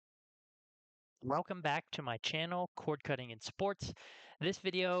Welcome back to my channel, Cord Cutting in Sports. This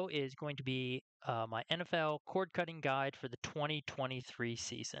video is going to be my NFL cord cutting guide for the 2023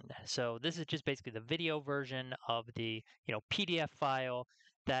 season. So this is just basically the video version of the PDF file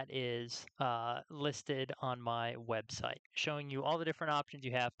that is listed on my website, showing you all the different options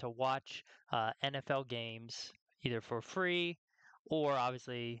you have to watch NFL games either for free or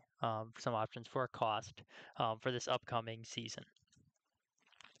obviously some options for a cost for this upcoming season.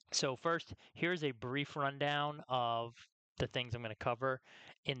 So first, here's a brief rundown of the things I'm going to cover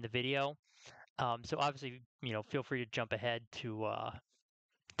in the video. So obviously, feel free to jump ahead to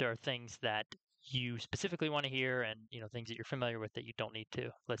there are things that you specifically want to hear and things that you're familiar with that you don't need to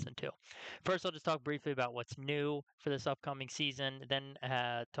listen to. First, I'll just talk briefly about what's new for this upcoming season, then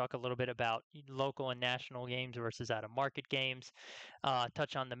talk a little bit about local and national games versus out of market games,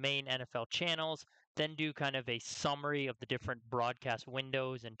 touch on the main NFL channels, then do kind of a summary of the different broadcast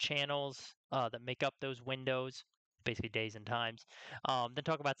windows and channels that make up those windows, basically days and times. Then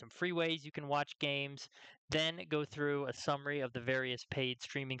talk about some free ways you can watch games. Then go through a summary of the various paid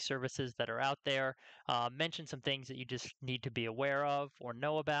streaming services that are out there. Mention some things that you just need to be aware of or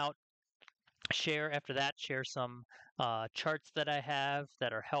know about. Share some charts that I have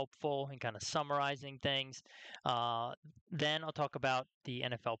that are helpful in kind of summarizing things. Uh, then I'll talk about the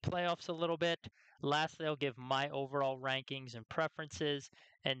NFL playoffs a little bit. Lastly, I'll give my overall rankings and preferences,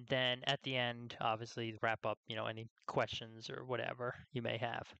 and then at the end, obviously wrap up, any questions or whatever you may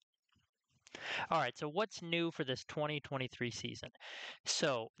have. All right, so what's new for this 2023 season?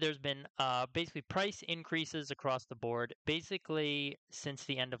 So there's been basically price increases across the board. Basically, since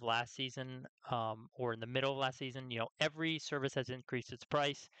the end of last season, or in the middle of last season, every service has increased its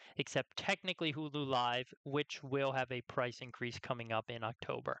price except technically Hulu Live, which will have a price increase coming up in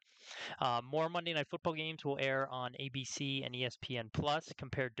October. More Monday Night Football games will air on ABC and ESPN Plus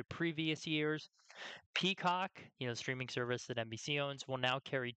compared to previous years. Peacock, the streaming service that NBC owns, will now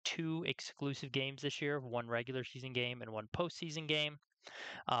carry two exclusive games this year, one regular season game and one postseason game.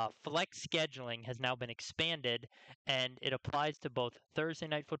 Flex scheduling has now been expanded and it applies to both Thursday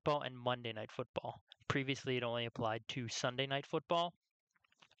night football and Monday night football. Previously, it only applied to Sunday night football.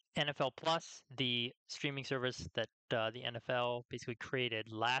 NFL Plus, the streaming service that the NFL basically created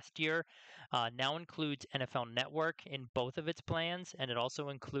last year, now includes NFL Network in both of its plans, and it also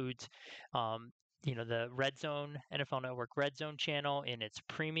includes, the Red Zone NFL Network Red Zone channel in its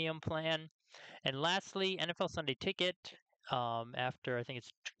premium plan. And lastly, NFL Sunday Ticket, after I think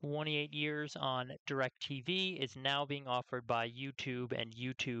it's 28 years on DirecTV, is now being offered by YouTube and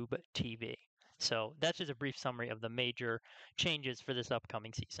YouTube TV. So that's just a brief summary of the major changes for this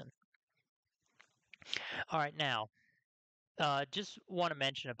upcoming season. All right, now, just want to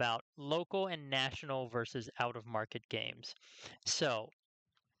mention about local and national versus out of market games. So,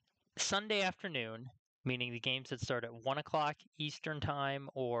 Sunday afternoon, meaning the games that start at 1 o'clock Eastern Time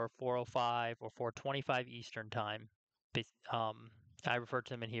or 4:05 or 4:25 Eastern Time, I refer to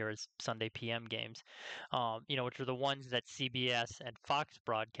them in here as Sunday PM games, which are the ones that CBS and Fox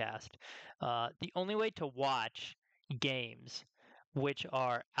broadcast. The only way to watch games which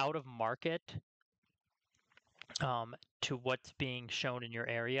are out of market to what's being shown in your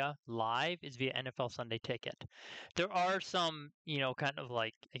area live is via NFL Sunday Ticket. There are some, kind of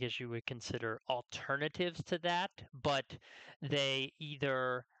like, I guess you would consider alternatives to that, but they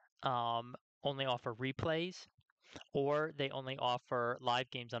either only offer replays or they only offer live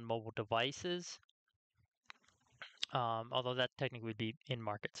games on mobile devices, although that technically would be in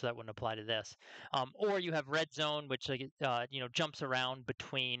market, so that wouldn't apply to this. Or you have Red Zone, which jumps around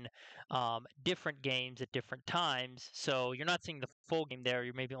between different games at different times, so you're not seeing the full game there.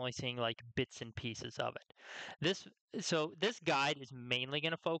 You're maybe only seeing like bits and pieces of it. This guide is mainly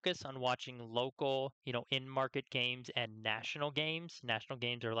going to focus on watching local, in-market games and national games. National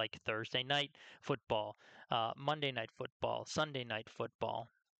games are like Thursday night football, Monday night football, Sunday night football,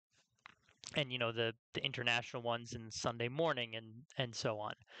 and the international ones in Sunday morning and so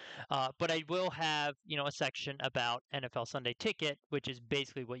on. But I will have a section about NFL Sunday Ticket, which is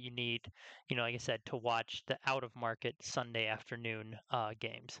basically what you need, like I said, to watch the out of market Sunday afternoon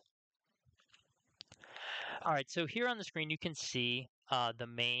games. All right, so here on the screen you can see the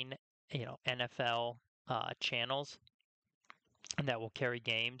main NFL channels that will carry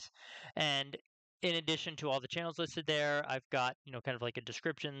games. And in addition to all the channels listed there, I've got, kind of like a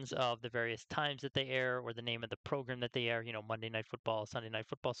descriptions of the various times that they air or the name of the program that they air, Monday Night Football, Sunday Night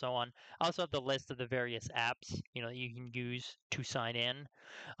Football, so on. I also have the list of the various apps, that you can use to sign in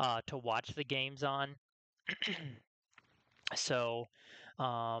to watch the games on. So,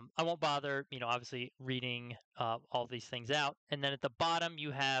 I won't bother, obviously reading all these things out. And then at the bottom,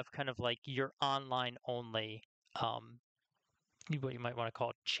 you have kind of like your online only, um, what you might want to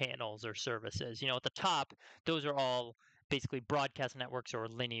call channels or services. At the top, those are all basically broadcast networks or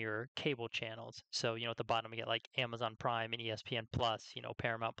linear cable channels. So, at the bottom, we get like Amazon Prime and ESPN Plus,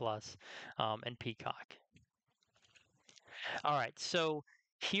 Paramount Plus, and Peacock. All right, so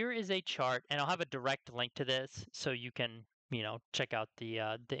here is a chart, and I'll have a direct link to this so you can, check out the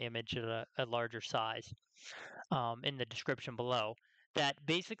image at a larger size in the description below. That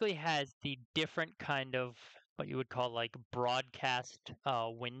basically has the different kind of what you would call like broadcast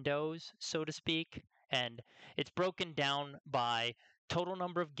windows, so to speak, and it's broken down by total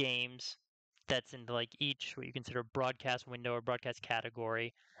number of games that's in like each what you consider broadcast window or broadcast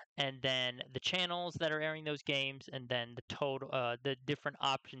category, and then the channels that are airing those games, and then the different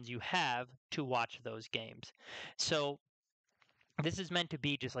options you have to watch those games. So this is meant to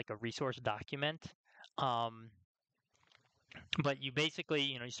be just like a resource document. Um, but you basically,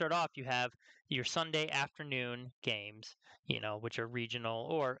 you start off, you have your Sunday afternoon games, which are regional,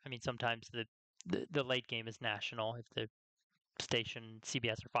 or I mean, sometimes the late game is national if the station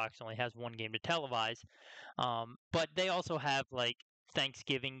CBS or Fox only has one game to televise. But they also have like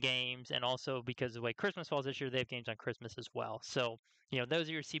Thanksgiving games, and also because of the way Christmas falls this year, they have games on Christmas as well. So, those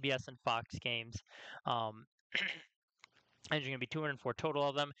are your CBS and Fox games. Um, and there's going to be 204 total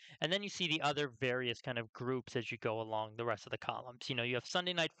of them. And then you see the other various kind of groups as you go along the rest of the columns. You have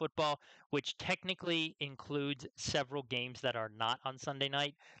Sunday Night Football, which technically includes several games that are not on Sunday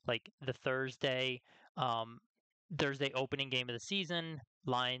night, like the um, Thursday opening game of the season,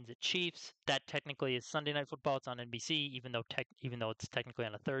 Lions at Chiefs. That technically is Sunday Night Football. It's on NBC, even though it's technically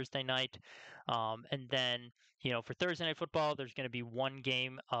on a Thursday night. And then for Thursday Night Football, there's going to be one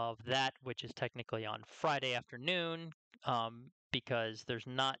game of that, which is technically on Friday afternoon, because there's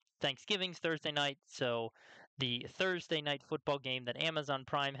not Thanksgiving's Thursday night. So the Thursday night football game that Amazon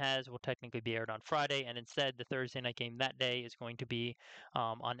Prime has will technically be aired on Friday, and instead the Thursday night game that day is going to be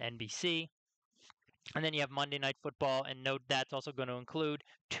on NBC. And then you have Monday Night Football, and note that's also going to include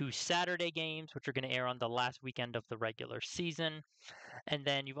two Saturday games, which are going to air on the last weekend of the regular season. And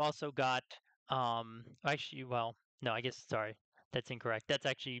then you've also got, actually, well, no, I guess, sorry, that's incorrect. That's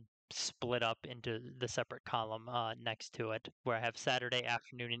actually split up into the separate column next to it, where I have Saturday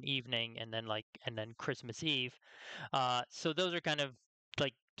afternoon and evening, and then Christmas Eve. So those are kind of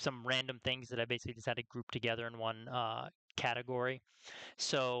like some random things that I basically decided to group together in one category.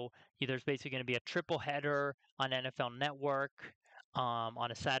 So there's basically going to be a triple header on NFL Network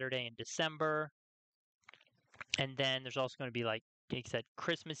on a Saturday in December. And then there's also going to be like I said,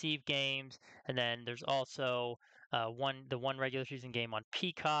 Christmas Eve games, and then there's also the one regular season game on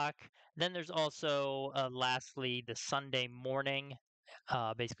Peacock. Then there's also lastly the Sunday morning,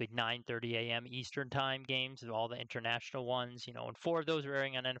 basically 9:30 a.m. Eastern time games, all the international ones. And four of those are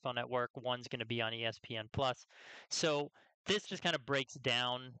airing on NFL Network. One's going to be on ESPN Plus. So this just kind of breaks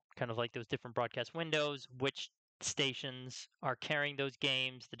down kind of like those different broadcast windows, which stations are carrying those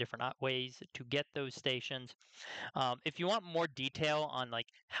games, the different ways to get those stations. If you want more detail on like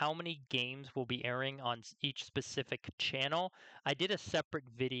how many games will be airing on each specific channel, I did a separate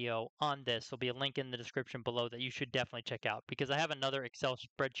video on this. There'll be a link in the description below that you should definitely check out, because I have another Excel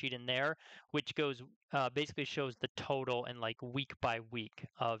spreadsheet in there which goes basically shows the total in like week by week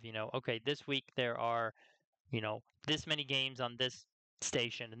of okay, this week there are this many games on this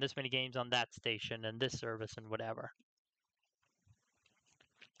station and this many games on that station and this service and whatever.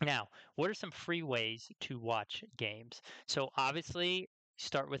 Now, what are some free ways to watch games? So obviously,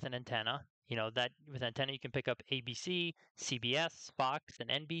 start with an antenna. That with an antenna you can pick up ABC, CBS, Fox, and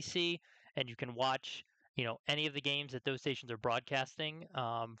NBC, and you can watch any of the games that those stations are broadcasting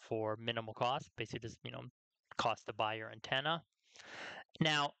for minimal cost. Basically, just cost to buy your antenna.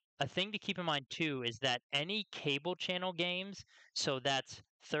 Now, a thing to keep in mind too is that any cable channel games, so that's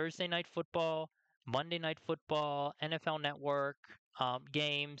Thursday night football, Monday night football, NFL Network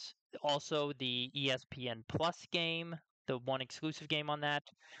games, also the ESPN Plus game, the one exclusive game on that,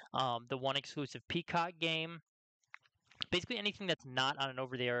 the one exclusive Peacock game, basically anything that's not on an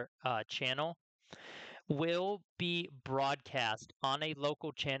over-the-air channel will be broadcast on a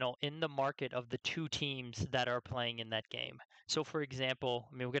local channel in the market of the two teams that are playing in that game. So, for example,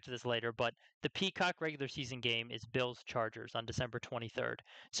 I mean, we'll get to this later, but the Peacock regular season game is Bills Chargers on December 23rd.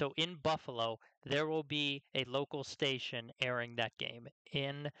 So, in Buffalo, there will be a local station airing that game.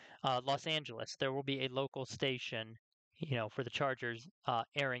 In Los Angeles, there will be a local station, for the Chargers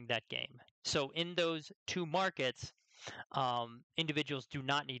airing that game. So, in those two markets, individuals do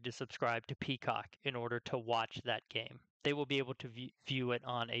not need to subscribe to Peacock in order to watch that game. they will be able to view it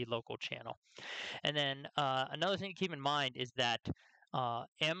on a local channel. And then another thing to keep in mind is that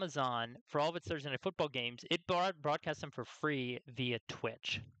Amazon, for all of its Thursday Night Football games, it broadcasts them for free via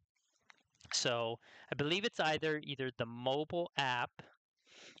Twitch. So I believe it's either the mobile app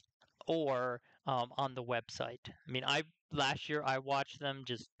or on the website. I mean, I last year I watched them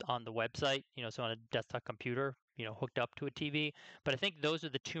just on the website, so on a desktop computer, hooked up to a TV. But I think those are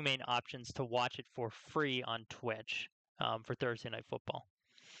the two main options to watch it for free on Twitch for Thursday Night Football.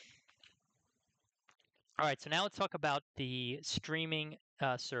 All right, so now let's talk about the streaming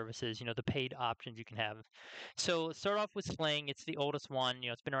services, the paid options you can have. So let's start off with Sling. It's the oldest one.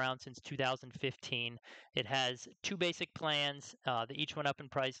 It's been around since 2015. It has two basic plans. They each went up in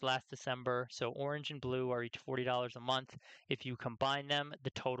price last December. So orange and blue are each $40 a month. If you combine them,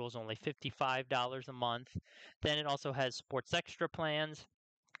 the total is only $55 a month. Then it also has sports extra plans.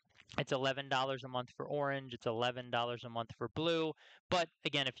 It's $11 a month for orange. It's $11 a month for blue. But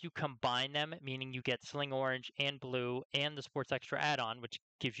again, if you combine them, meaning you get Sling Orange and Blue and the Sports Extra add-on, which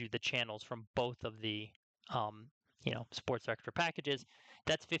gives you the channels from both of the Sports Extra packages,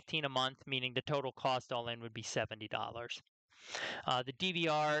 that's $15 a month, meaning the total cost all in would be $70. The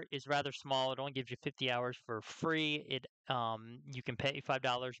DVR is rather small. It only gives you 50 hours for free. You can pay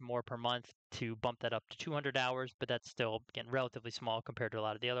 $5 more per month to bump that up to 200 hours, but that's still, again, relatively small compared to a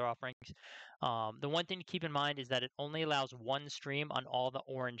lot of the other offerings. The one thing to keep in mind is that it only allows one stream on all the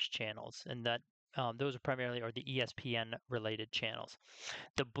orange channels, and that those are primarily the ESPN related channels.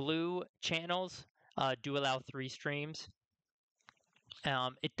 The blue channels do allow 3 streams.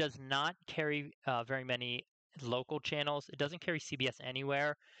 It does not carry very many local channels. It doesn't carry CBS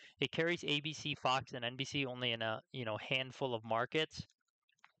anywhere. It carries ABC, Fox, and NBC only in a handful of markets.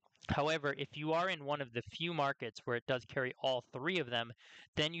 However, if you are in one of the few markets where it does carry all 3 of them,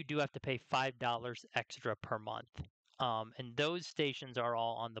 then you do have to pay $5 extra per month. And those stations are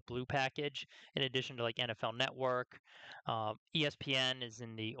all on the blue package, in addition to like NFL Network. ESPN is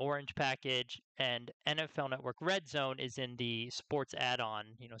in the orange package, and NFL Network Red Zone is in the sports add-on,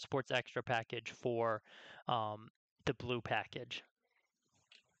 sports extra package for the blue package.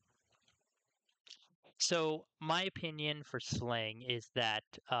 So my opinion for Sling is that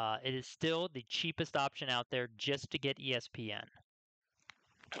it is still the cheapest option out there just to get ESPN.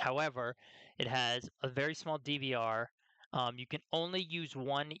 However, it has a very small DVR. You can only use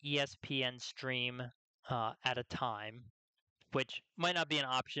one ESPN stream at a time, which might not be an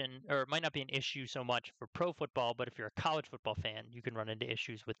option or it might not be an issue so much for pro football, but if you're a college football fan, you can run into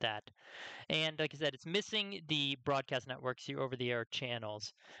issues with that. And like I said, it's missing the broadcast networks, your over-the-air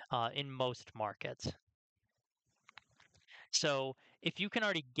channels in most markets. So if you can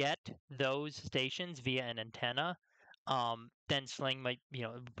already get those stations via an antenna, then Sling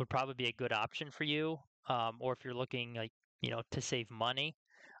would probably be a good option for you. Or if you're looking to save money,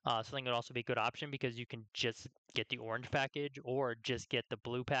 Sling would also be a good option because you can just get the orange package or just get the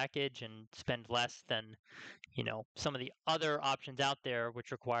blue package and spend less than some of the other options out there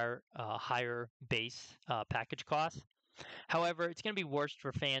which require higher base package costs. However, it's going to be worse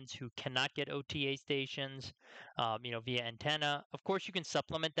for fans who cannot get OTA stations, via antenna. Of course, you can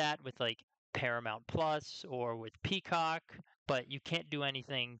supplement that with like Paramount Plus or with Peacock, but you can't do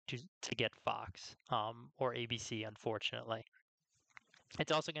anything to get Fox or ABC, unfortunately.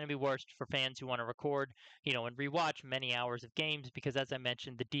 It's also going to be worse for fans who want to record, and rewatch many hours of games because, as I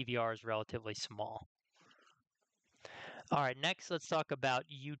mentioned, the DVR is relatively small. All right, next let's talk about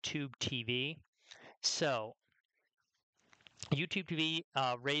YouTube TV. So YouTube TV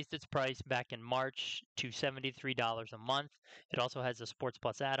raised its price back in March to $73 a month. It also has a Sports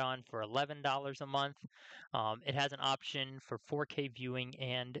Plus add-on for $11 a month. It has an option for 4K viewing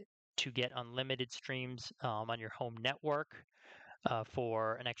and to get unlimited streams on your home network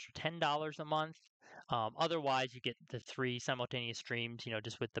for an extra $10 a month. Otherwise, you get the 3 simultaneous streams,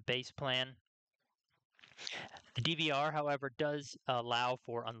 just with the base plan. The DVR, however, does allow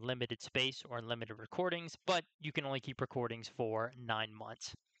for unlimited space or unlimited recordings, but you can only keep recordings for 9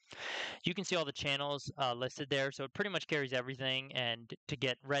 months. You can see all the channels listed there, so it pretty much carries everything. And to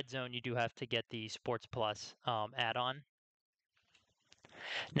get Red Zone, you do have to get the Sports Plus add-on.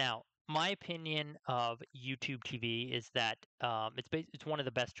 Now, my opinion of YouTube TV is that it's one of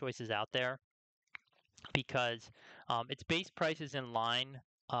the best choices out there because its base price is in line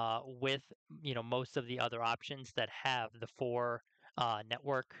with most of the other options that have the 4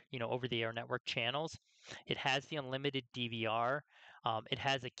 network over-the-air network channels. It has the unlimited DVR. It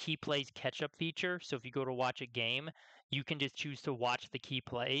has a key plays catch-up feature. So if you go to watch a game, you can just choose to watch the key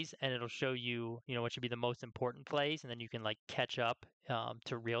plays, and it'll show you what should be the most important plays, and then you can like catch up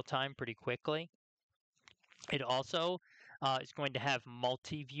to real time pretty quickly. It also is going to have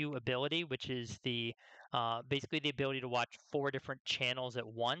multi-view ability, which is the basically the ability to watch four different channels at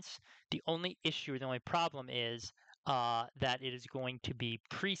once. The only issue, the only problem is that it is going to be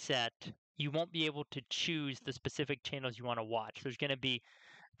preset. You won't be able to choose the specific channels you want to watch. There's going to be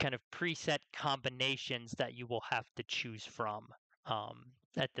kind of preset combinations that you will have to choose from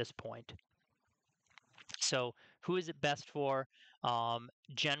at this point. So, who is it best for?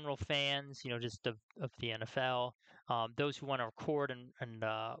 General fans, just of the NFL, those who want to record and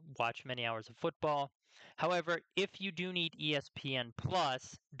watch many hours of football. However, if you do need ESPN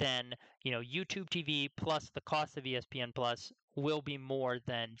Plus, then YouTube TV plus the cost of ESPN Plus will be more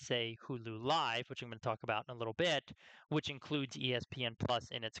than say Hulu Live, which I'm going to talk about in a little bit, which includes ESPN Plus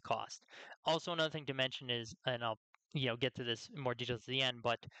in its cost. Also, another thing to mention is, and I'll get to this in more details at the end,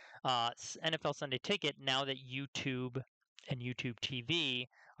 but NFL Sunday Ticket, now that YouTube and YouTube TV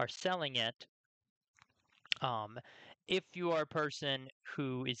are selling it, um, if you are a person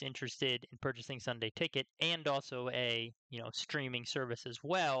who is interested in purchasing Sunday Ticket and also a streaming service as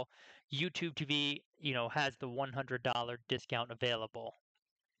well, YouTube TV has the $100 discount available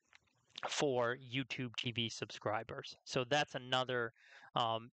for YouTube TV subscribers. So that's another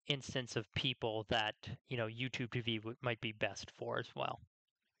instance of people that YouTube TV might be best for as well.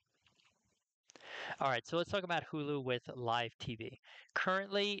 All right, so let's talk about Hulu with live TV.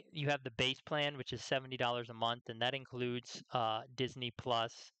 Currently, you have the base plan, which is $70 a month, and that includes Disney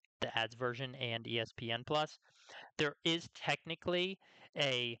Plus, the ads version, and ESPN Plus. There is technically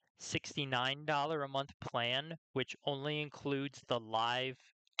a $69 a month plan, which only includes the live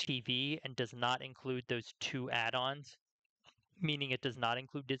TV and does not include those two add-ons, meaning it does not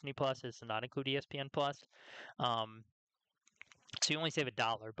include Disney Plus, it does not include ESPN Plus. Um, so you only save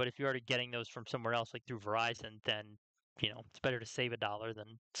 $1, but if you're already getting those from somewhere else, like through Verizon, then it's better to save $1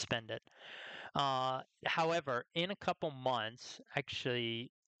 than spend it. However, in a couple months,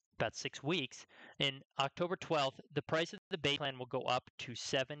 actually about 6 weeks, in October 12th, the price of the base plan will go up to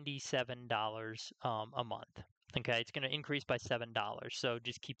 $77 a month. Okay, it's going to increase by $7. So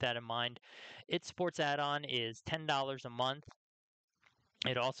just keep that in mind. Its sports add-on is $10 a month.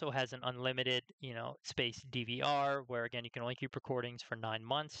 It also has an unlimited, space DVR, where again you can only keep recordings for 9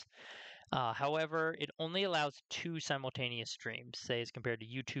 months. However, it only allows two simultaneous streams, say as compared to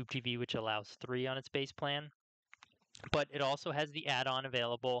YouTube TV, which allows three on its base plan. But it also has the add-on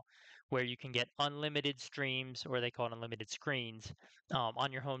available where you can get unlimited streams, or they call it unlimited screens,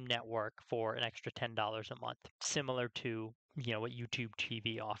 on your home network for an extra $10 a month, similar to what YouTube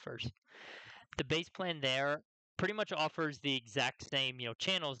TV offers. The base plan there pretty much offers the exact same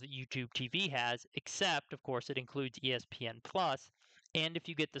channels that YouTube TV has, except of course it includes ESPN Plus, and if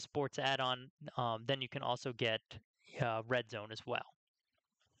you get the sports add-on, then you can also get Red Zone as well.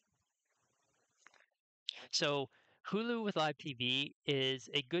 So Hulu with live TV is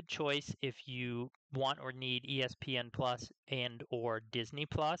a good choice if you want or need ESPN Plus and or Disney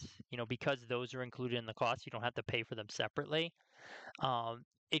Plus, because those are included in the cost. You don't have to pay for them separately.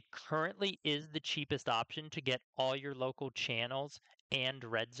 It currently is the cheapest option to get all your local channels and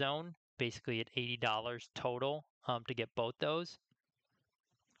Red Zone, basically at $80 total to get both those.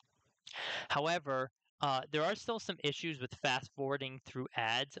 However, there are still some issues with fast forwarding through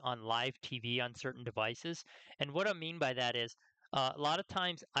ads on live TV on certain devices. And what I mean by that is a lot of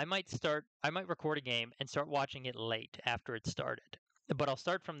times I might record a game and start watching it late after it started. But I'll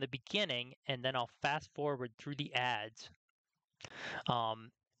start from the beginning and then I'll fast forward through the ads,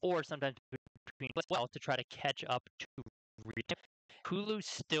 or sometimes between as well, to try to catch up to real time. Hulu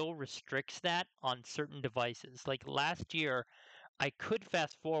still restricts that on certain devices. Like last year, I could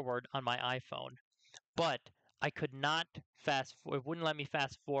fast forward on my iPhone, but I could not it wouldn't let me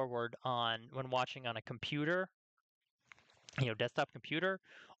fast forward on when watching on a computer, desktop computer,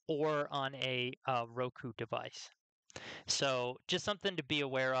 or on a Roku device. So just something to be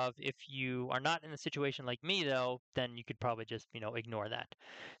aware of. If you are not in a situation like me, though, then you could probably just ignore that.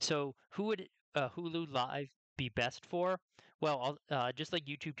 So who would Hulu Live be best for? Well, just like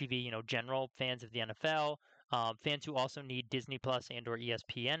YouTube TV, general fans of the NFL, fans who also need Disney Plus and or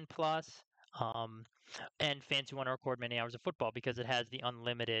ESPN Plus, and fans who want to record many hours of football because it has the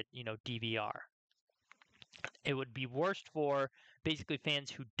unlimited, DVR. It would be worst for basically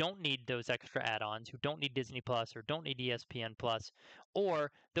fans who don't need those extra add-ons, who don't need Disney Plus or don't need ESPN Plus,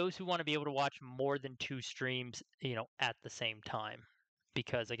 or those who want to be able to watch more than two streams, at the same time.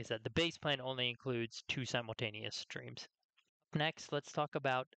 Because, like I said, the base plan only includes two simultaneous streams. Next, let's talk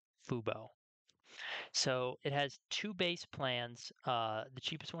about Fubo. So it has two base plans. The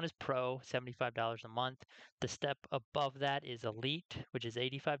cheapest one is Pro, $75 a month. The step above that is Elite, which is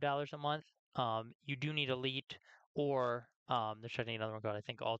 $85 a month. You do need Elite or They're shutting another one called, I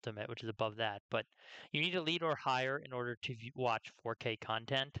think, Ultimate, which is above that. But you need Elite or higher in order to watch 4K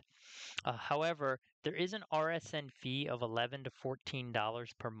content. However, there is an RSN fee of $11 to $14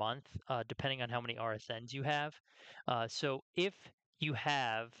 per month, depending on how many RSNs you have. So if you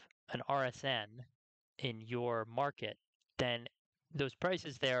have an RSN in your market, then those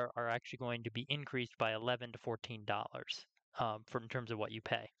prices there are actually going to be increased by $11 to $14 for in terms of what you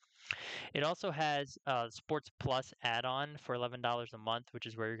pay. It also has a Sports Plus add-on for $11 a month, which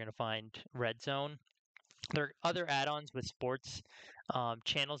is where you're going to find Red Zone. There are other add-ons with sports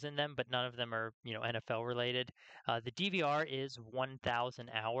channels in them, but none of them are, NFL related. The DVR is 1,000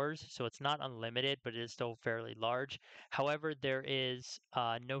 hours, so it's not unlimited, but it is still fairly large. However, there is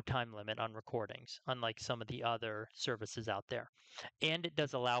no time limit on recordings, unlike some of the other services out there. And it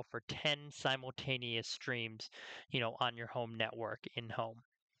does allow for 10 simultaneous streams, on your home network in home.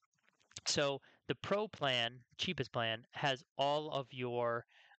 So the Pro plan, cheapest plan, has all of your,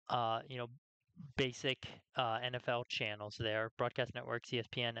 basic NFL channels there, broadcast networks,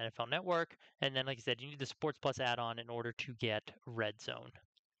 ESPN, NFL Network, and then, like I said, you need the Sports Plus add-on in order to get Red Zone.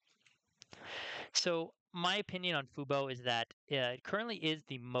 So my opinion on Fubo is that it currently is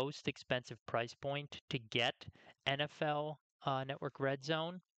the most expensive price point to get NFL Network Red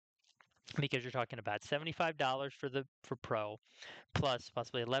Zone because you're talking about $75 for Pro, plus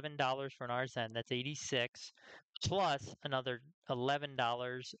possibly $11 for an RSN. That's 86, plus another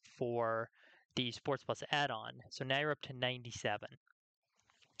 $11 for the Sports Plus add-on. So now you're up to 97.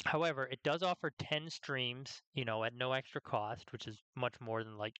 However, it does offer 10 streams, at no extra cost, which is much more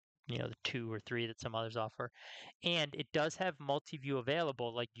than like, the two or three that some others offer. And it does have multi-view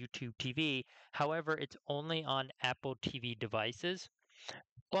available like YouTube TV. However, it's only on Apple TV devices,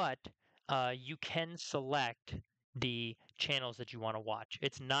 but you can select the channels that you want to watch.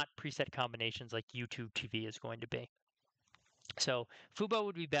 It's not preset combinations like YouTube TV is going to be. So Fubo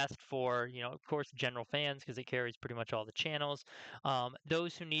would be best for, of course, general fans because it carries pretty much all the channels.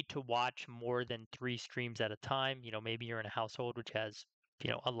 Those who need to watch more than 3 streams at a time, maybe you're in a household which has,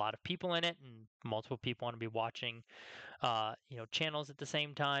 a lot of people in it and multiple people want to be watching, channels at the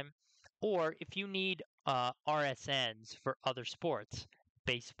same time. Or if you need RSNs for other sports,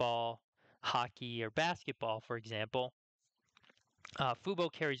 baseball, hockey, or basketball, for example,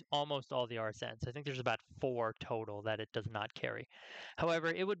 Fubo carries almost all the RSNs. I think there's about 4 total that it does not carry. However,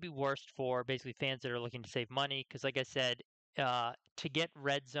 it would be worst for basically fans that are looking to save money because, like I said, to get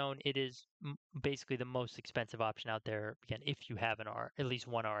Red Zone, it is basically the most expensive option out there. Again, if you have at least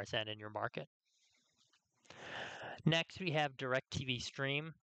one RSN in your market. Next, we have DirecTV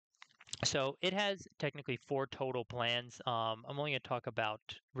Stream. So it has technically 4 total plans. I'm only going to talk about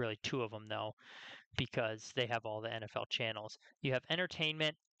really 2 of them though, because they have all the NFL channels. You have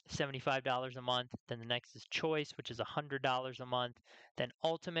entertainment, $75 a month. Then the next is choice, which is $100 a month. Then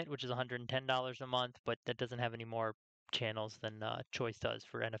ultimate, which is $110 a month, but that doesn't have any more channels than choice does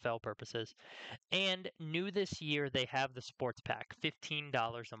for NFL purposes. And new this year, they have the sports pack,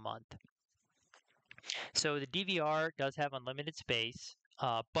 $15 a month. So the DVR does have unlimited space,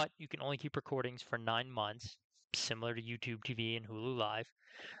 but you can only keep recordings for 9 months, similar to YouTube TV and Hulu Live.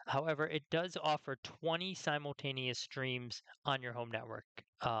 However, it does offer 20 simultaneous streams on your home network,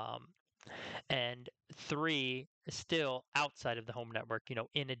 and 3 still outside of the home network.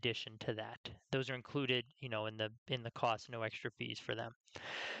 In addition to that, those are included, in the cost, no extra fees for them.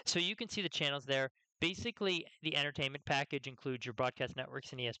 So you can see the channels there. Basically, the entertainment package includes your broadcast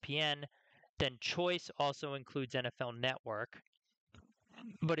networks and ESPN. Then Choice also includes NFL Network.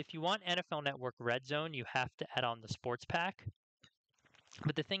 But if you want NFL Network Red Zone, you have to add on the sports pack.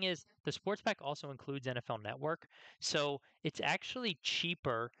 But the thing is, the sports pack also includes NFL Network. So it's actually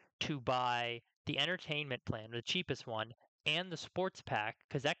cheaper to buy the entertainment plan, the cheapest one, and the sports pack,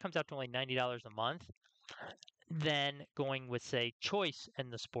 because that comes out to only $90 a month, than going with, say, Choice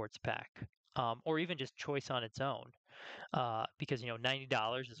and the sports pack, or even just Choice on its own. Because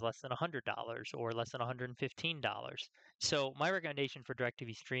 $90 is less than $100 or less than $115. So my recommendation for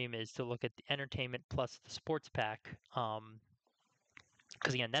DirecTV Stream is to look at the entertainment plus the sports pack,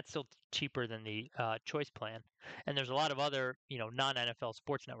 because again, that's still cheaper than the choice plan, and there's a lot of other non-NFL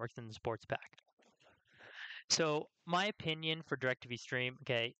sports networks in the sports pack. So my opinion for DirecTV Stream,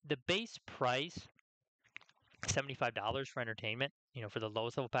 okay, the base price $75 for entertainment, for the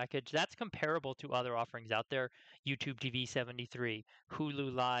lowest level package. That's comparable to other offerings out there. YouTube TV 73,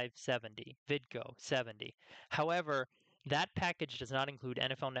 Hulu Live 70, Vidgo 70. However, that package does not include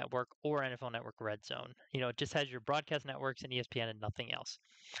NFL Network or NFL Network Red Zone. It just has your broadcast networks and ESPN and nothing else.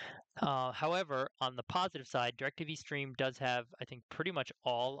 However, on the positive side, DirecTV Stream does have, I think, pretty much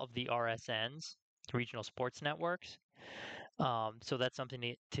all of the RSNs, regional sports networks. So that's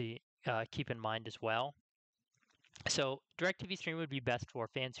something to keep in mind as well. So DirecTV Stream would be best for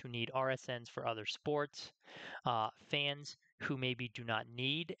fans who need RSNs for other sports, fans who maybe do not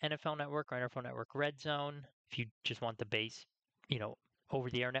need NFL Network or NFL Network Red Zone, if you just want the base, you know,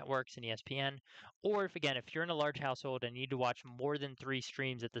 over-the-air networks and ESPN, or if again, if you're in a large household and need to watch more than 3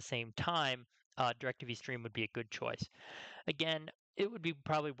 streams at the same time, DirecTV Stream would be a good choice. Again, it would be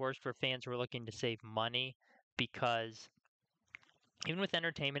probably worse for fans who are looking to save money because even with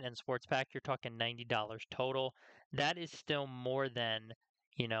entertainment and sports pack, you're talking $90 total. That is still more than,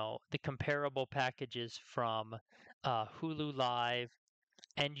 the comparable packages from Hulu Live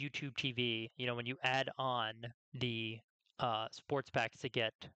and YouTube TV. When you add on the sports packs to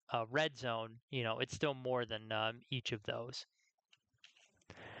get Red Zone, it's still more than each of those.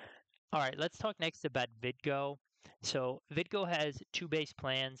 All right, let's talk next about Vidgo. So Vidgo has 2 base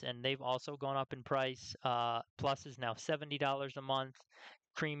plans, and they've also gone up in price. Plus is now $70 a month.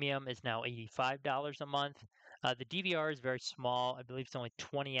 Premium is now $85 a month. The DVR is very small. I believe it's only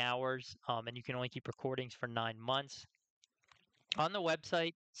 20 hours, and you can only keep recordings for 9 months. On the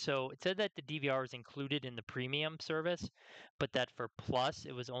website, so it said that the DVR is included in the premium service, but that for Plus,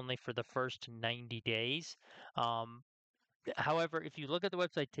 it was only for the first 90 days. Um, However, if you look at the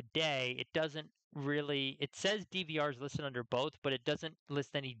website today, it doesn't really, it says DVR is listed under both, but it doesn't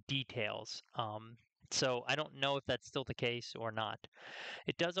list any details. So I don't know if that's still the case or not.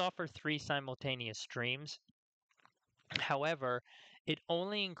 It does offer 3 simultaneous streams. However, it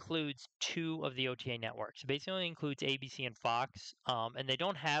only includes 2 of the OTA networks. It basically includes ABC and Fox, and they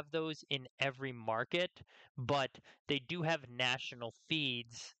don't have those in every market, but they do have national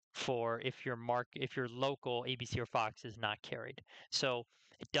feeds for if your local ABC or Fox is not carried. So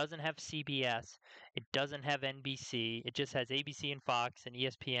it doesn't have CBS, it doesn't have NBC, it just has ABC and Fox and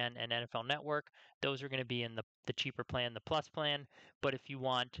ESPN and NFL Network. Those are going to be in the cheaper plan, the Plus plan. But if you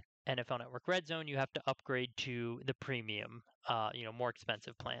want NFL Network Red Zone, you have to upgrade to the premium, more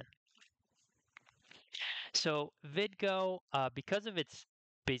expensive plan. So Vidgo, because of its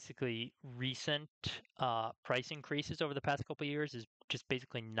basically recent price increases over the past couple of years, is just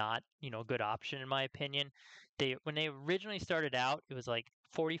basically not, a good option in my opinion. When they originally started out, it was like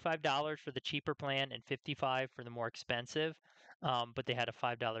 $45 for the cheaper plan and $55 for the more expensive. But they had a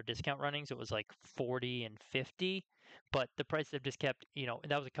 $5 discount running, so it was like 40 and 50. But the prices have just kept,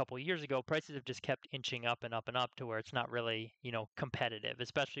 that was a couple of years ago. Prices have just kept inching up and up and up to where it's not really, competitive,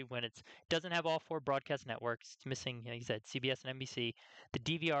 especially when it doesn't have all 4 broadcast networks. It's missing, like you said, CBS and NBC. The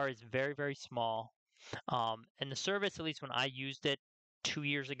DVR is very, very small. And the service, at least when I used it 2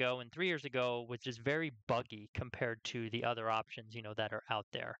 years ago and 3 years ago, was just very buggy compared to the other options, that are out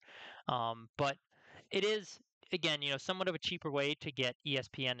there. But it is, again, somewhat of a cheaper way to get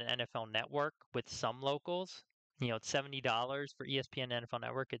ESPN and NFL Network with some locals. It's $70 for ESPN and NFL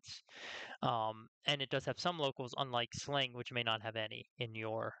Network. And it does have some locals, unlike Sling, which may not have any in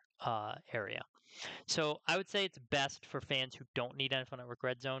your area. So I would say it's best for fans who don't need NFL Network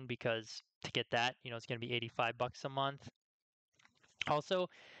Red Zone because to get that, it's going to be $85 a month. Also,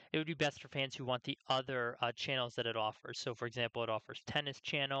 it would be best for fans who want the other channels that it offers. So, for example, it offers Tennis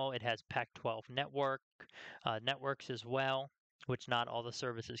Channel, it has Pac-12 networks as well, which not all the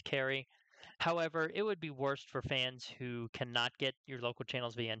services carry. However, it would be worst for fans who cannot get your local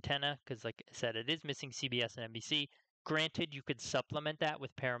channels via antenna because, like I said, it is missing CBS and NBC. Granted, you could supplement that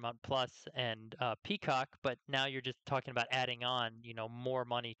with Paramount Plus and Peacock, but now you're just talking about adding on, more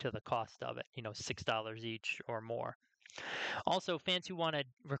money to the cost of it, $6 each or more. Also, fans who want to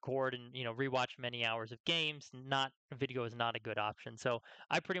record and rewatch many hours of games, not video is not a good option. So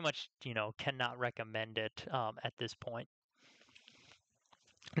I pretty much cannot recommend it at this point.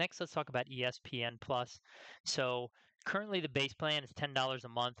 Next, let's talk about ESPN Plus. So currently the base plan is $10 a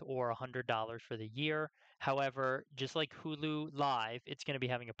month or $100 for the year. However, just like Hulu Live, it's going to be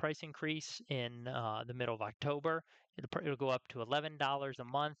having a price increase in the middle of October. It'll go up to $11 a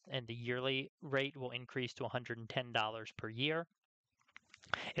month, and the yearly rate will increase to $110 per year.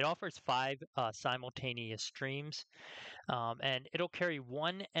 It offers 5 simultaneous streams, and it'll carry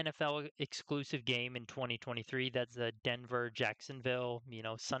one NFL exclusive game in 2023. That's the Denver-Jacksonville,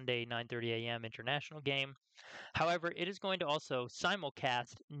 Sunday 9:30 a.m. international game. However, it is going to also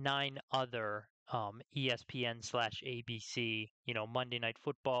simulcast 9 other ESPN/ABC, Monday Night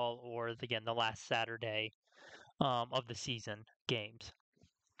Football or again the last Saturday of the season games.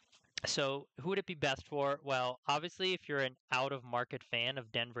 So, who would it be best for? Well, obviously, if you're an out of market fan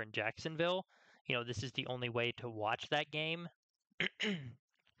of Denver and Jacksonville, this is the only way to watch that game.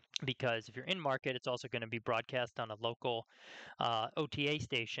 Because if you're in market, it's also going to be broadcast on a local OTA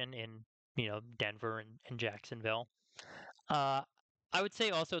station in, Denver and Jacksonville. Uh, I would say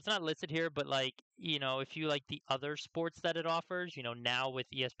also it's not listed here, but like, if you like the other sports that it offers, now with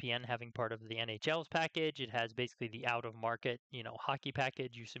ESPN having part of the NHL's package, it has basically the out of market, hockey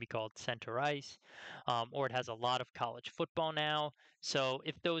package used to be called Center Ice, or it has a lot of college football now. So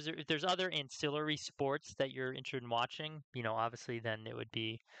if there's other ancillary sports that you're interested in watching, obviously then it would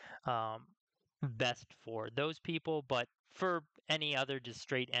be um, best for those people. But for any other just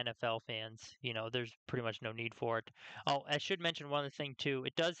straight NFL fans, there's pretty much no need for it. Oh, I should mention one other thing too.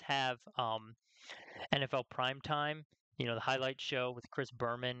 It does have NFL Prime Time, the highlight show with Chris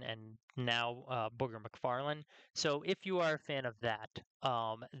Berman and now Booger McFarlane. So if you are a fan of that,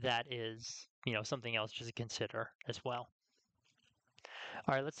 that is something else just to consider as well.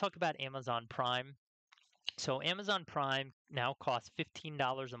 All right, let's talk about Amazon Prime. So Amazon Prime now costs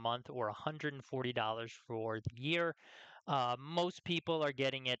 $15 a month or $140 for the year. Most people are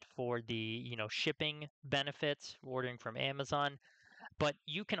getting it for the shipping benefits ordering from Amazon, but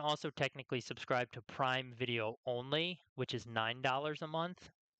you can also technically subscribe to Prime Video only, which is $9 a month.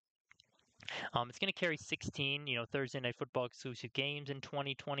 It's going to carry 16 Thursday Night Football exclusive games in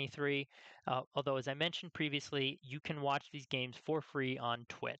 2023. Although, as I mentioned previously, you can watch these games for free on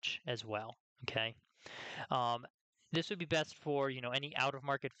Twitch as well. Okay. Um, this would be best for any out of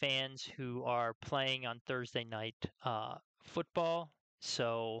market fans who are playing on Thursday night football.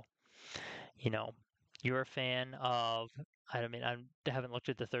 So you know you're a fan of. I mean, I haven't looked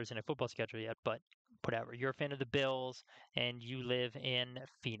at the Thursday night football schedule yet, but whatever. You're a fan of the Bills and you live in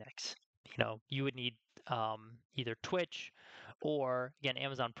Phoenix. You would need either Twitch or again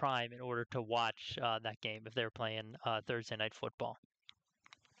Amazon Prime in order to watch that game if they're playing Thursday night football.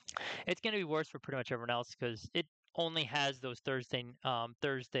 It's going to be worse for pretty much everyone else because it only has those Thursday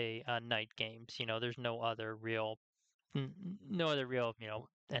night games. There's no other real NFL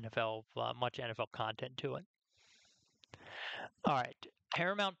much NFL content to it. All right.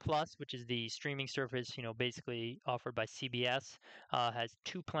 Paramount Plus, which is the streaming service, basically offered by CBS, has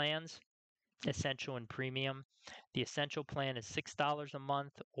two plans, Essential and Premium. The Essential plan is $6 a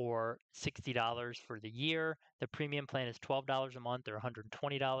month or $60 for the year. The Premium plan is $12 a month or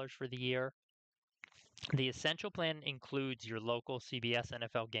 $120 for the year. The Essential plan includes your local CBS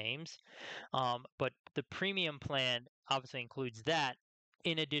NFL games, but the Premium plan obviously includes that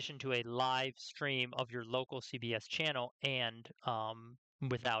in addition to a live stream of your local CBS channel and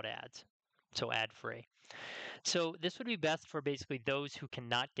without ads, so ad free. So this would be best for basically those who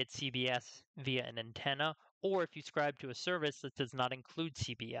cannot get CBS via an antenna, or if you subscribe to a service that does not include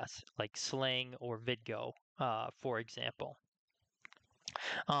CBS, like Sling or Vidgo, for example.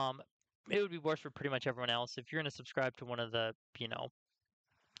 Um, it would be worse for pretty much everyone else. If you're going to subscribe to one of the,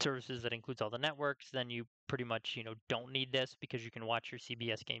 services that includes all the networks, then you pretty much, don't need this because you can watch your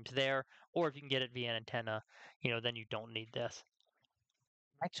CBS games there. Or if you can get it via an antenna, then you don't need this.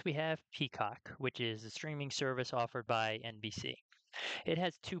 Next, we have Peacock, which is a streaming service offered by NBC. It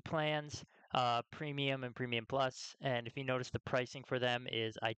has two plans, Premium and Premium Plus, and if you notice, the pricing for them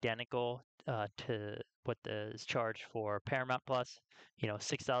is identical to what is charged for Paramount Plus.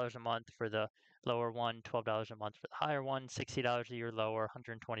 $6 a month for the lower one, $12 a month for the higher one, $60 a year lower,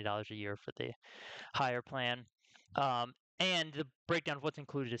 $120 a year for the higher plan. And the breakdown of what's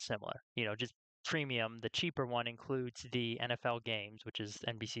included is similar. Just Premium, the cheaper one, includes the NFL games, which is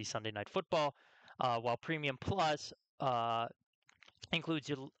NBC Sunday Night Football, while Premium Plus includes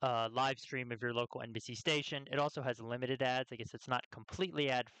your live stream of your local NBC station. It also has limited ads. I guess it's not completely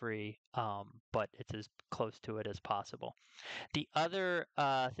ad free, but it's as close to it as possible. The other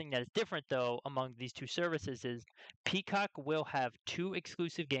thing that is different, though, among these two services is Peacock will have two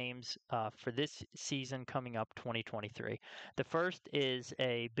exclusive games for this season coming up 2023. The first is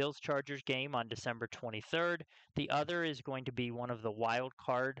a Bills Chargers game on December 23rd. The other is going to be one of the wild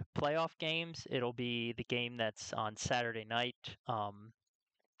card playoff games. It'll be the game that's on Saturday night,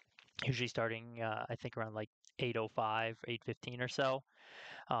 usually starting, I think, around like 8:05, 8:15 or so.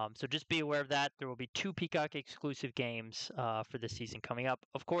 So just be aware of that. There will be two Peacock exclusive games for this season coming up.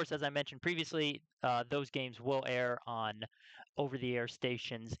 Of course, as I mentioned previously, those games will air on over-the-air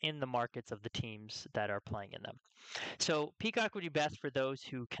stations in the markets of the teams that are playing in them. So Peacock would be best for those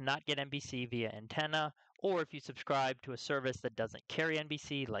who cannot get NBC via antenna, or if you subscribe to a service that doesn't carry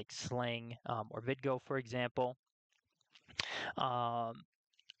NBC, like Sling or Vidgo, for example. Um,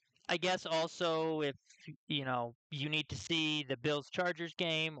 I guess also if you need to see the Bills Chargers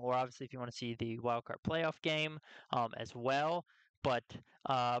game, or obviously if you want to see the wild card playoff game as well. But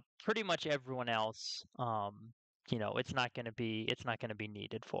pretty much everyone else, it's not going to be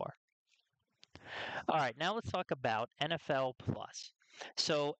needed for. All right, now let's talk about NFL Plus.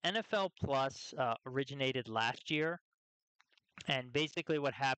 So NFL Plus originated last year And basically,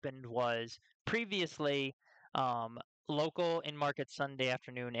 what happened was previously, um, local in market Sunday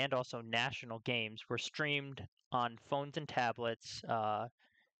afternoon and also national games were streamed on phones and tablets.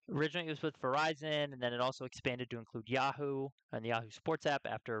 Originally, it was with Verizon, and then it also expanded to include Yahoo and the Yahoo Sports app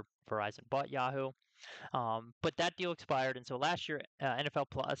after Verizon bought Yahoo. But that deal expired, and so last year, NFL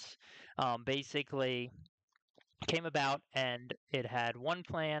Plus basically came about, and it had one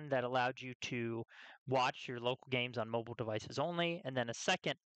plan that allowed you to watch your local games on mobile devices only, and then a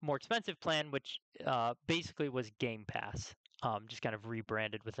second, more expensive plan, which basically was Game Pass, just kind of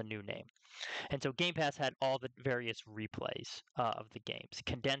rebranded with a new name. And so Game Pass had all the various replays of the games,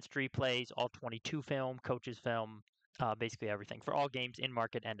 condensed replays, all 22 film, coaches film, basically everything for all games in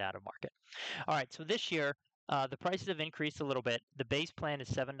market and out of market. All right, so this year, the prices have increased a little bit. The base plan is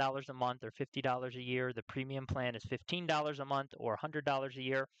 $7 a month or $50 a year. The premium plan is $15 a month or $100 a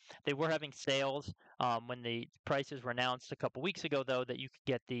year. They were having sales when the prices were announced a couple weeks ago, though, that you could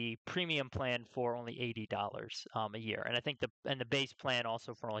get the premium plan for only $80 a year, and I think the base plan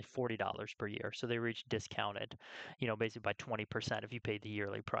also for only $40 per year. So they reached discounted, basically by 20% if you paid the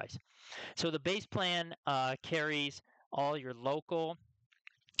yearly price. So the base plan carries all your local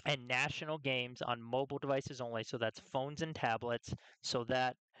and national games on mobile devices only. So that's phones and tablets. So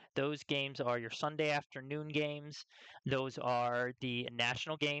that those games are your Sunday afternoon games. Those are the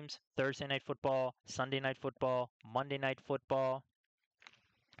national games: Thursday night football, Sunday night football, Monday night football.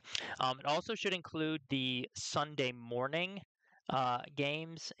 It also should include the Sunday morning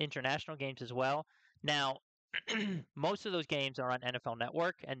games, international games as well. Now, most of those games are on NFL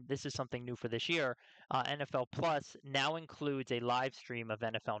Network, and this is something new for this year. NFL Plus now includes a live stream of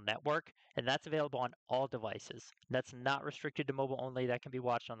NFL Network, and that's available on all devices. That's not restricted to mobile only. That can be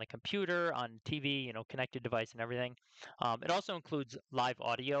watched on the computer, on TV, connected device, and everything. It also includes live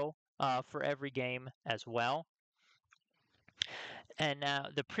audio for every game as well. And now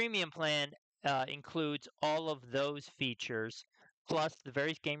the premium plan includes all of those features, plus the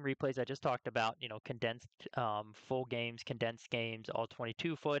various game replays I just talked about, condensed full games, condensed games, all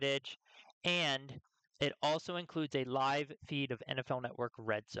 22 footage. And it also includes a live feed of NFL Network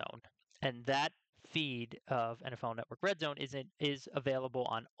Red Zone. And that feed of NFL Network Red Zone is available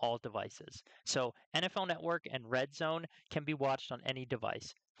on all devices. So NFL Network and Red Zone can be watched on any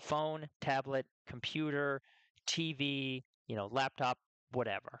device: phone, tablet, computer, TV, laptop,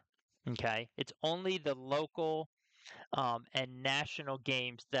 whatever. Okay. It's only the local and national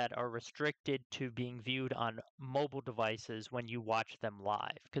games that are restricted to being viewed on mobile devices when you watch them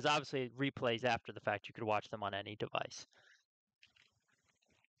live. Because obviously, replays after the fact, you could watch them on any device.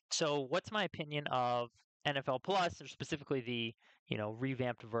 So, what's my opinion of NFL Plus, or specifically the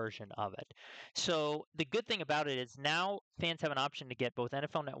revamped version of it? So, the good thing about it is now fans have an option to get both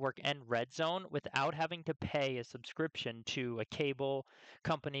NFL Network and Red Zone without having to pay a subscription to a cable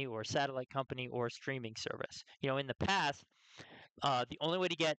company or satellite company or streaming service. In the past, the only way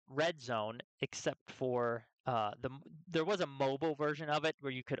to get Red Zone, except for there was a mobile version of it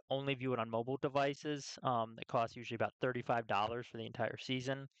where you could only view it on mobile devices. It costs usually about $35 for the entire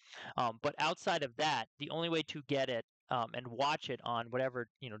season. But outside of that, the only way to get it and watch it on whatever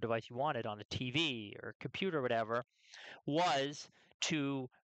device you wanted, on a TV or computer or whatever, was to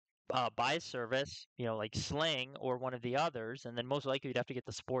buy a service, like Sling or one of the others, and then most likely you'd have to get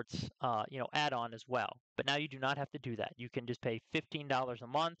the sports, add-on as well. But now you do not have to do that. You can just pay $15 a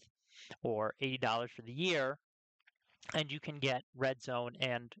month or $80 for the year, and you can get Red Zone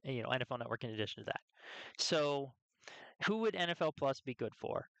and NFL Network in addition to that. So, who would NFL Plus be good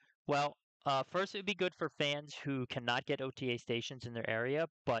for? Well, first it would be good for fans who cannot get OTA stations in their area,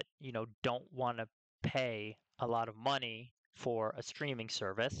 but don't want to pay a lot of money for a streaming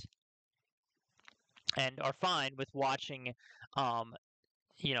service, and are fine with watching, um,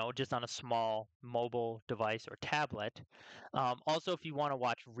 just on a small mobile device or tablet. Also, if you want to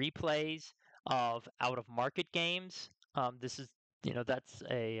watch replays of out of market games, this is, that's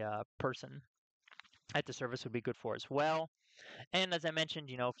a person at the service would be good for as well. And as I mentioned,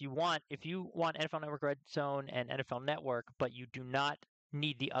 if you want NFL Network Red Zone and NFL Network, but you do not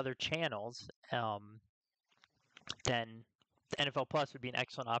need the other channels, then the NFL Plus would be an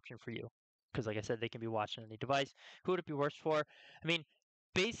excellent option for you. Because, like I said, they can be watched on any device. Who would it be worse for? I mean,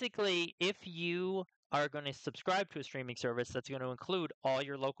 basically, if you are going to subscribe to a streaming service that's going to include all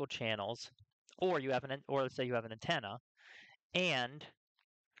your local channels, or or let's say you have an antenna, and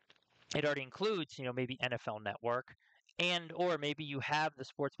it already includes, maybe NFL Network, and or maybe you have the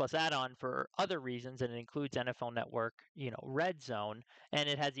Sports Plus add-on for other reasons, and it includes NFL Network, Red Zone, and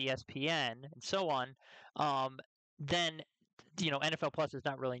it has ESPN and so on, then NFL Plus is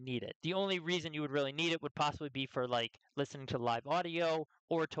not really needed. The only reason you would really need it would possibly be for like listening to live audio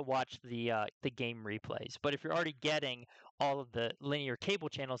or to watch the game replays. But if you're already getting all of the linear cable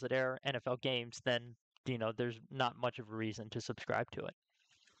channels that air NFL games, then there's not much of a reason to subscribe to it.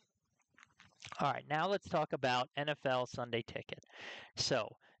 All right, now let's talk about NFL Sunday Ticket. So,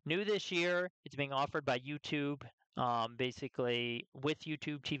 new this year, it's being offered by YouTube, basically with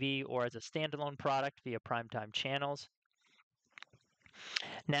YouTube TV or as a standalone product via primetime channels.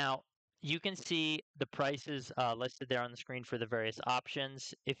 Now, you can see the prices listed there on the screen for the various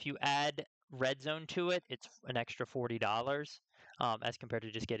options. If you add Red Zone to it, it's an extra $40 as compared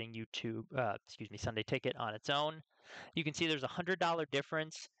to just getting Sunday Ticket on its own. You can see there's a $100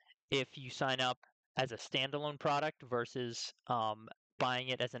 difference if you sign up as a standalone product versus buying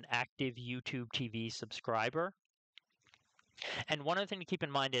it as an active YouTube TV subscriber. And one other thing to keep in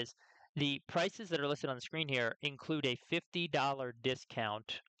mind is the prices that are listed on the screen here include a $50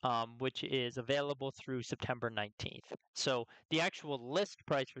 discount, which is available through September 19th. So the actual list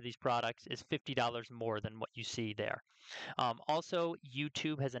price for these products is $50 more than what you see there. Also,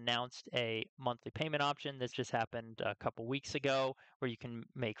 YouTube has announced a monthly payment option. This just happened a couple weeks ago where you can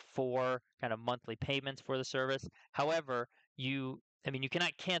make 4 kind of monthly payments for the service. However, you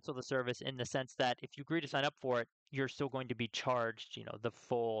cannot cancel the service in the sense that if you agree to sign up for it, you're still going to be charged, the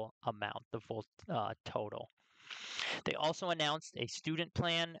full amount, the full total. They also announced a student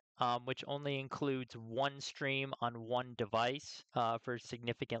plan, which only includes one stream on one device for a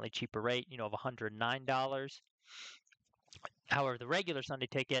significantly cheaper rate, of $109. However, the regular Sunday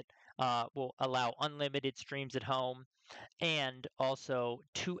Ticket will allow unlimited streams at home and also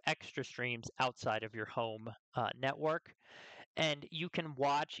 2 extra streams outside of your home network. And you can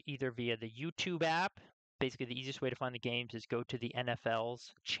watch either via the YouTube app. Basically, the easiest way to find the games is go to the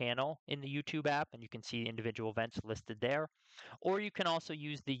NFL's channel in the YouTube app, and you can see individual events listed there. Or you can also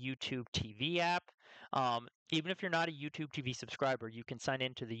use the YouTube TV app. Even if you're not a YouTube TV subscriber, you can sign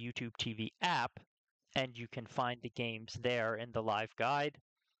into the YouTube TV app, and you can find the games there in the live guide.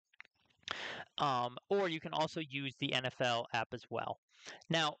 Or you can also use the NFL app as well.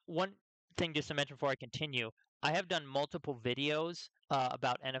 Now, one thing just to mention before I continue, I have done multiple videos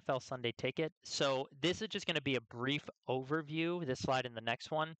about NFL Sunday Ticket. So this is just going to be a brief overview, this slide and the next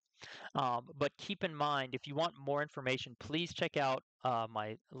one. But keep in mind, if you want more information, please check out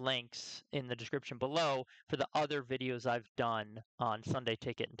my links in the description below for the other videos I've done on Sunday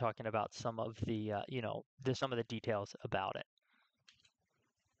Ticket and talking about some of the, some of the details about it.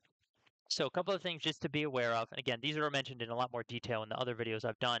 So a couple of things just to be aware of. And again, these are mentioned in a lot more detail in the other videos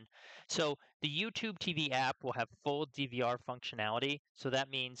I've done. So the YouTube TV app will have full DVR functionality. So that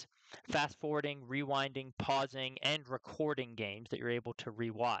means fast forwarding, rewinding, pausing, and recording games that you're able to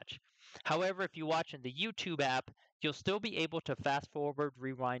rewatch. However, if you watch in the YouTube app, you'll still be able to fast forward,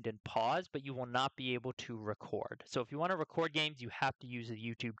 rewind, and pause, but you will not be able to record. So if you want to record games, you have to use the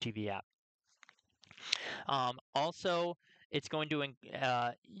YouTube TV app. Also, it's going to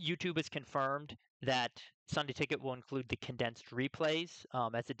YouTube has confirmed that Sunday Ticket will include the condensed replays,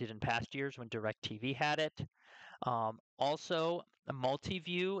 as it did in past years when DirecTV had it. Also, a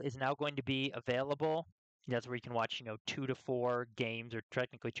multi-view is now going to be available. That's where you can watch, 2 to 4 games, or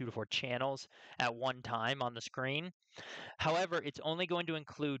technically 2 to 4 channels at one time on the screen. However, it's only going to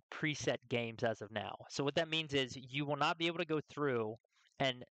include preset games as of now. So what that means is you will not be able to go through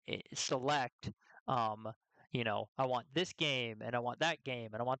and select, I want this game, and I want that game,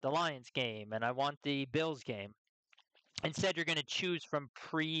 and I want the Lions game, and I want the Bills game. Instead, you're going to choose from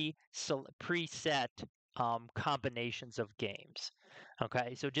preset combinations of games.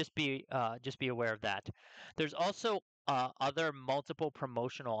 Okay, so just be aware of that. There's also other multiple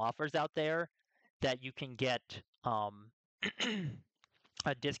promotional offers out there that you can get a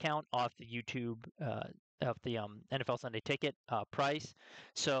discount off the YouTube of the NFL Sunday Ticket price.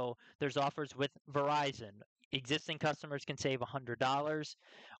 So there's offers with Verizon. Existing customers can save $100,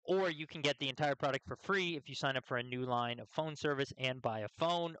 or you can get the entire product for free if you sign up for a new line of phone service and buy a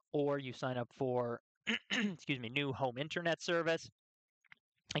phone, or you sign up for new home internet service.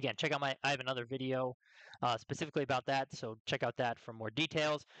 Again, check out I have another video specifically about that, so check out that for more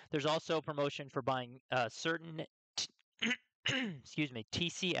details. There's also a promotion for buying certain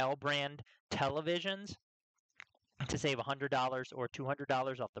TCL brand televisions to save $100 or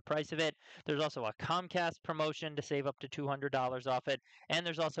 $200 off the price of it. There's also a Comcast promotion to save up to $200 off it, and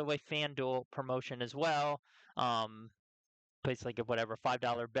there's also a FanDuel promotion as well. Place like a whatever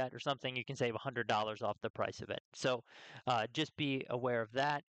 $5 bet or something, you can save $100 off the price of it. So just be aware of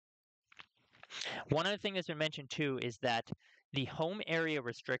that. One other thing that's been mentioned too is that the home area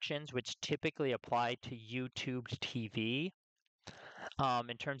restrictions, which typically apply to YouTube TV,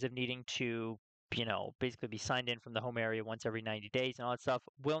 in terms of needing to, basically be signed in from the home area once every 90 days and all that stuff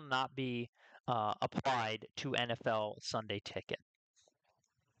will not be applied to NFL Sunday Ticket.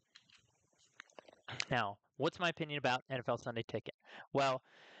 Now, what's my opinion about NFL Sunday Ticket? Well,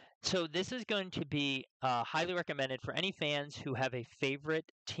 so this is going to be highly recommended for any fans who have a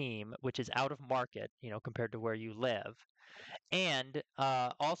favorite team which is out of market, compared to where you live, and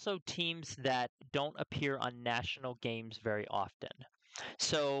also teams that don't appear on national games very often.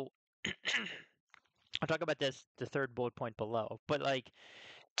 So I'll talk about this, the third bullet point below, but like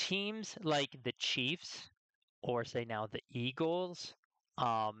teams like the Chiefs or say now the Eagles,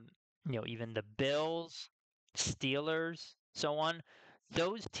 um, even the Bills, Steelers, so on.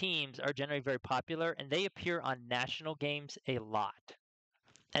 Those teams are generally very popular and they appear on national games a lot.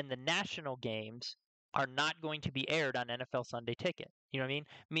 And the national games are not going to be aired on NFL Sunday Ticket. You know what I mean?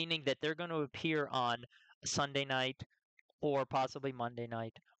 Meaning that they're going to appear on Sunday night or possibly Monday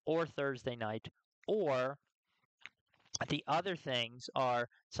night or Thursday night, or the other things are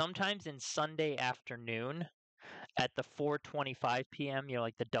sometimes in Sunday afternoon at the 4:25 p.m.,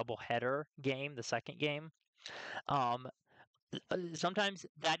 like the double header game, the second game. Um, Sometimes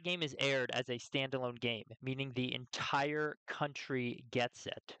that game is aired as a standalone game, meaning the entire country gets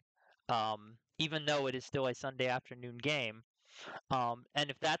it, even though it is still a Sunday afternoon game. And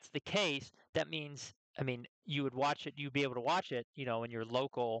if that's the case, that means, I mean, you would watch it, you'd be able to watch it, in your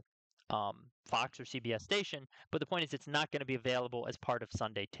local Fox or CBS station. But the point is, it's not going to be available as part of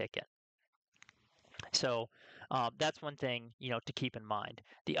Sunday Ticket. So that's one thing, to keep in mind.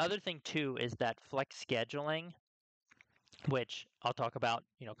 The other thing too is that flex scheduling, which I'll talk about,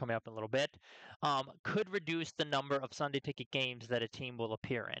 coming up in a little bit, could reduce the number of Sunday Ticket games that a team will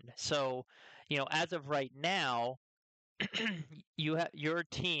appear in. So, as of right now, your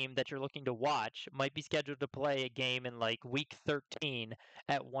team that you're looking to watch might be scheduled to play a game in like week 13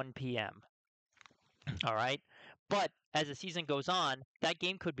 at 1 p.m. All right. But as the season goes on, that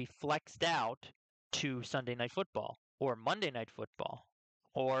game could be flexed out to Sunday night football or Monday night football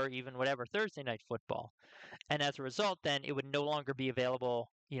or even whatever Thursday night football. And as a result, then it would no longer be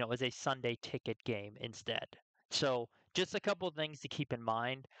available, as a Sunday Ticket game instead. So just a couple of things to keep in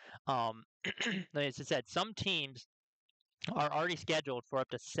mind. As I said, some teams are already scheduled for up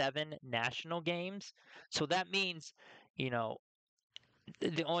to 7 national games. So that means, you know,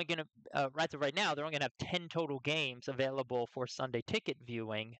 they're only going to, right now, they're only going to have 10 total games available for Sunday Ticket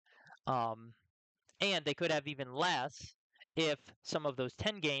viewing. Um, and they could have even less if some of those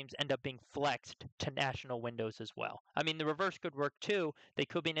 10 games end up being flexed to national windows as well. I mean, the reverse could work too. They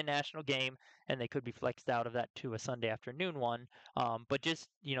could be in a national game and they could be flexed out of that to a Sunday afternoon one. But just,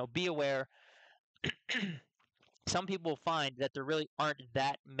 be aware. Some people find that there really aren't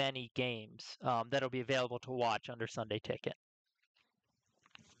that many games that'll be available to watch under Sunday Ticket.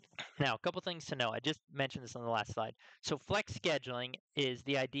 Now, a couple things to know. I just mentioned this on the last slide. So, flex scheduling is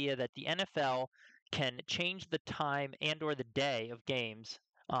the idea that the NFL can change the time and/or the day of games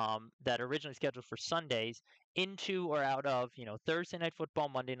that are originally scheduled for Sundays into or out of, Thursday night football,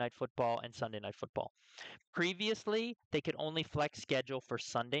 Monday night football, and Sunday night football. Previously, they could only flex schedule for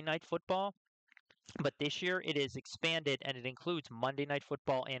Sunday night football. But this year it is expanded and it includes Monday Night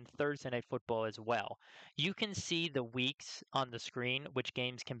Football and Thursday Night Football as well. You can see the weeks on the screen, which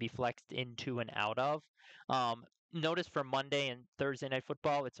games can be flexed into and out of. Notice for Monday and Thursday Night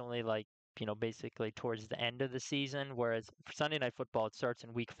Football, it's only like, basically towards the end of the season, whereas for Sunday Night Football, it starts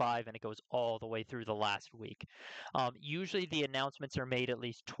in week 5 and it goes all the way through the last week. Usually the announcements are made at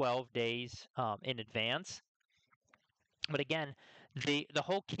least 12 days in advance. But again, the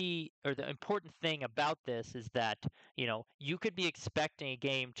whole key or the important thing about this is that, you could be expecting a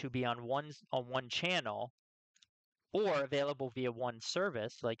game to be on one channel or available via one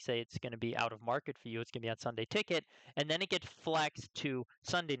service, like say it's going to be out of market for you, it's going to be on Sunday Ticket, and then it gets flexed to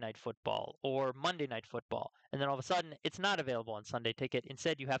Sunday Night Football or Monday Night Football, and then all of a sudden it's not available on Sunday Ticket.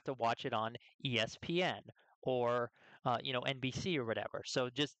 Instead, you have to watch it on ESPN or NBC or whatever. So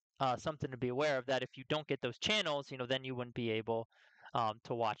just something to be aware of, that if you don't get those channels, then you wouldn't be able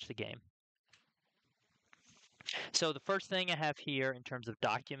to watch the game. So the first thing I have here in terms of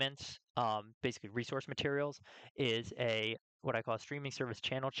documents, basically resource materials, is what I call a streaming service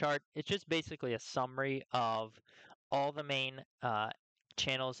channel chart. It's just basically a summary of all the main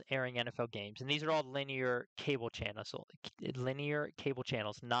channels airing NFL games, and these are all linear cable channels,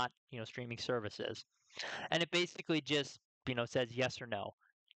 not streaming services. And it basically just says yes or no.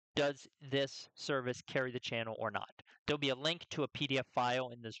 Does this service carry the channel or not? There'll be a link to a PDF file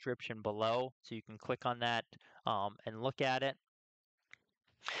in the description below, so you can click on that and look at it.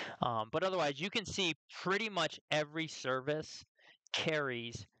 But otherwise, you can see pretty much every service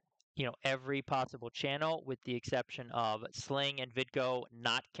carries, every possible channel with the exception of Sling and Vidgo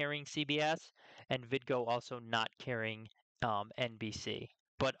not carrying CBS and Vidgo also not carrying NBC.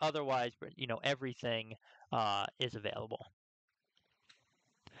 But otherwise, everything is available.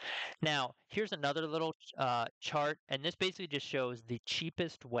 Now, here's another little chart, and this basically just shows the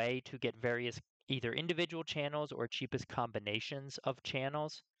cheapest way to get various either individual channels or cheapest combinations of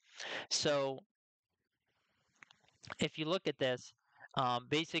channels. So if you look at this,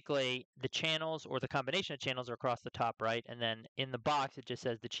 basically the channels or the combination of channels are across the top right, and then in the box it just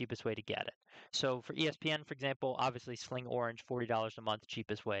says the cheapest way to get it. So for ESPN, for example, obviously Sling Orange, $40 a month,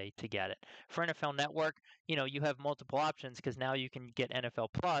 cheapest way to get it. For NFL Network, you have multiple options because now you can get NFL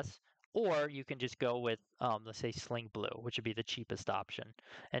Plus, or you can just go with, let's say, Sling Blue, which would be the cheapest option,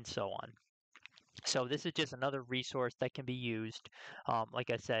 and so on. So this is just another resource that can be used, like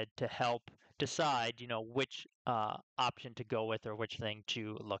I said, to help decide, which option to go with or which thing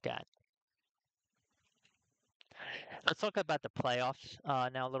to look at. Let's talk about the playoffs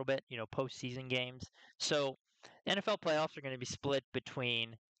now a little bit, postseason games. So NFL playoffs are going to be split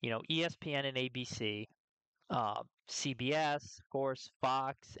between, ESPN and ABC, CBS, of course,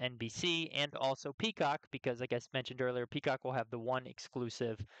 Fox, NBC, and also Peacock, because like I mentioned earlier, Peacock will have the one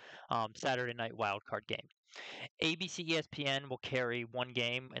exclusive Saturday night wildcard game. ABC ESPN will carry one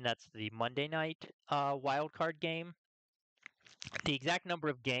game, and that's the Monday night wild card game. The exact number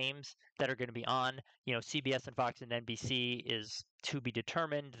of games that are going to be on, CBS and Fox and NBC is to be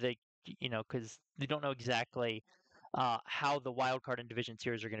determined. Because they don't know exactly how the wild card and division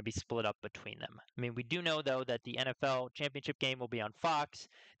series are going to be split up between them. I mean, we do know though that the NFL championship game will be on Fox,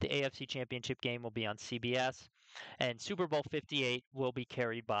 the AFC championship game will be on CBS, and Super Bowl 58 will be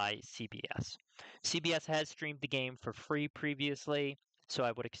carried by CBS. CBS has streamed the game for free previously, so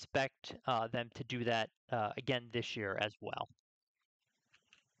I would expect them to do that again this year as well.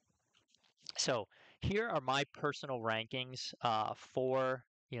 So here are my personal rankings for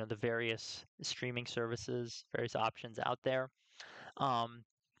the various streaming services, various options out there. Um,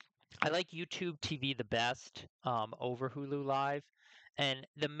 I like YouTube TV the best over Hulu Live. And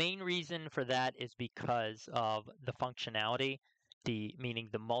the main reason for that is because of the functionality, meaning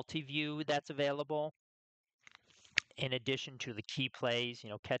the multi-view that's available, in addition to the key plays,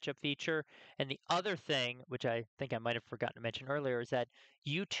 catch-up feature. And the other thing, which I think I might have forgotten to mention earlier, is that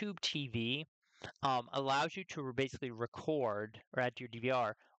YouTube TV allows you to basically record or add to your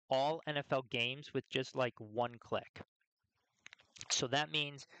DVR all NFL games with just like one click. So that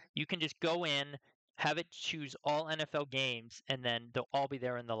means you can just go in, have it choose all NFL games, and then they'll all be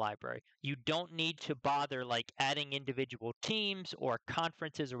there in the library. You don't need to bother like adding individual teams or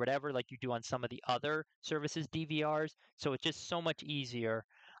conferences or whatever like you do on some of the other services DVRs. So it's just so much easier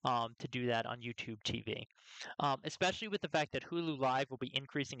to do that on YouTube TV. Especially with the fact that Hulu Live will be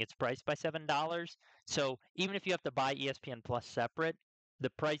increasing its price by $7. So even if you have to buy ESPN Plus separate, the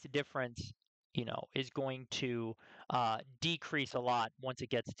price difference, is going to decrease a lot once it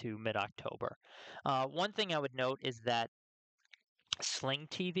gets to mid-October. One thing I would note is that Sling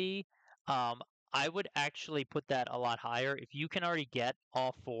TV, I would actually put that a lot higher. If you can already get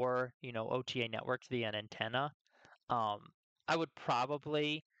all four, OTA networks via an antenna, um, I would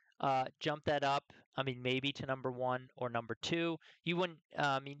probably jump that up. I mean, maybe to number one or number two. You wouldn't.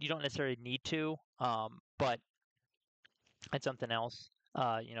 I mean, you don't necessarily need to, but it's something else,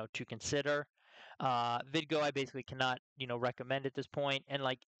 to consider. Vidgo, I basically cannot, recommend at this point. And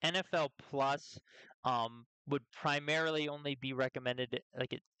like NFL Plus, would primarily only be recommended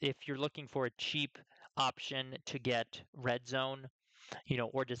if you're looking for a cheap option to get Red Zone,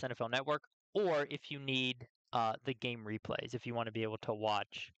 or just NFL Network, or if you need the game replays, if you want to be able to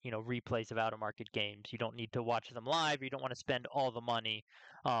watch, replays of out of market games, you don't need to watch them live. You don't want to spend all the money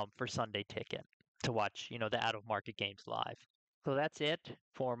for Sunday ticket to watch, the out of market games live. So that's it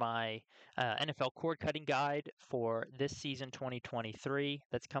for my NFL cord cutting guide for this season 2023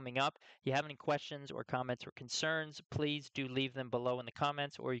 that's coming up. If you have any questions or comments or concerns, please do leave them below in the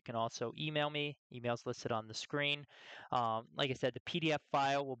comments, or you can also email me. Email's listed on the screen. Like I said, the PDF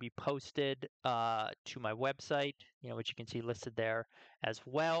file will be posted to my website, which you can see listed there as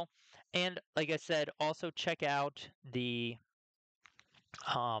well. And like I said, also check out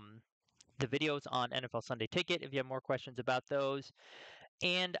um, the videos on NFL Sunday Ticket if you have more questions about those.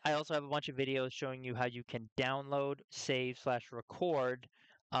 And I also have a bunch of videos showing you how you can download, save / record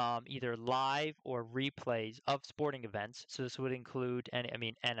either live or replays of sporting events. So this would include,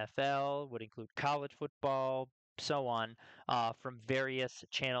 NFL, would include college football, so on, from various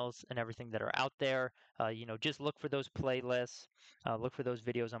channels and everything that are out there. Just look for those playlists, look for those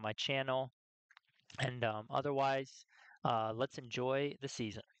videos on my channel. And otherwise, Let's enjoy the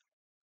season.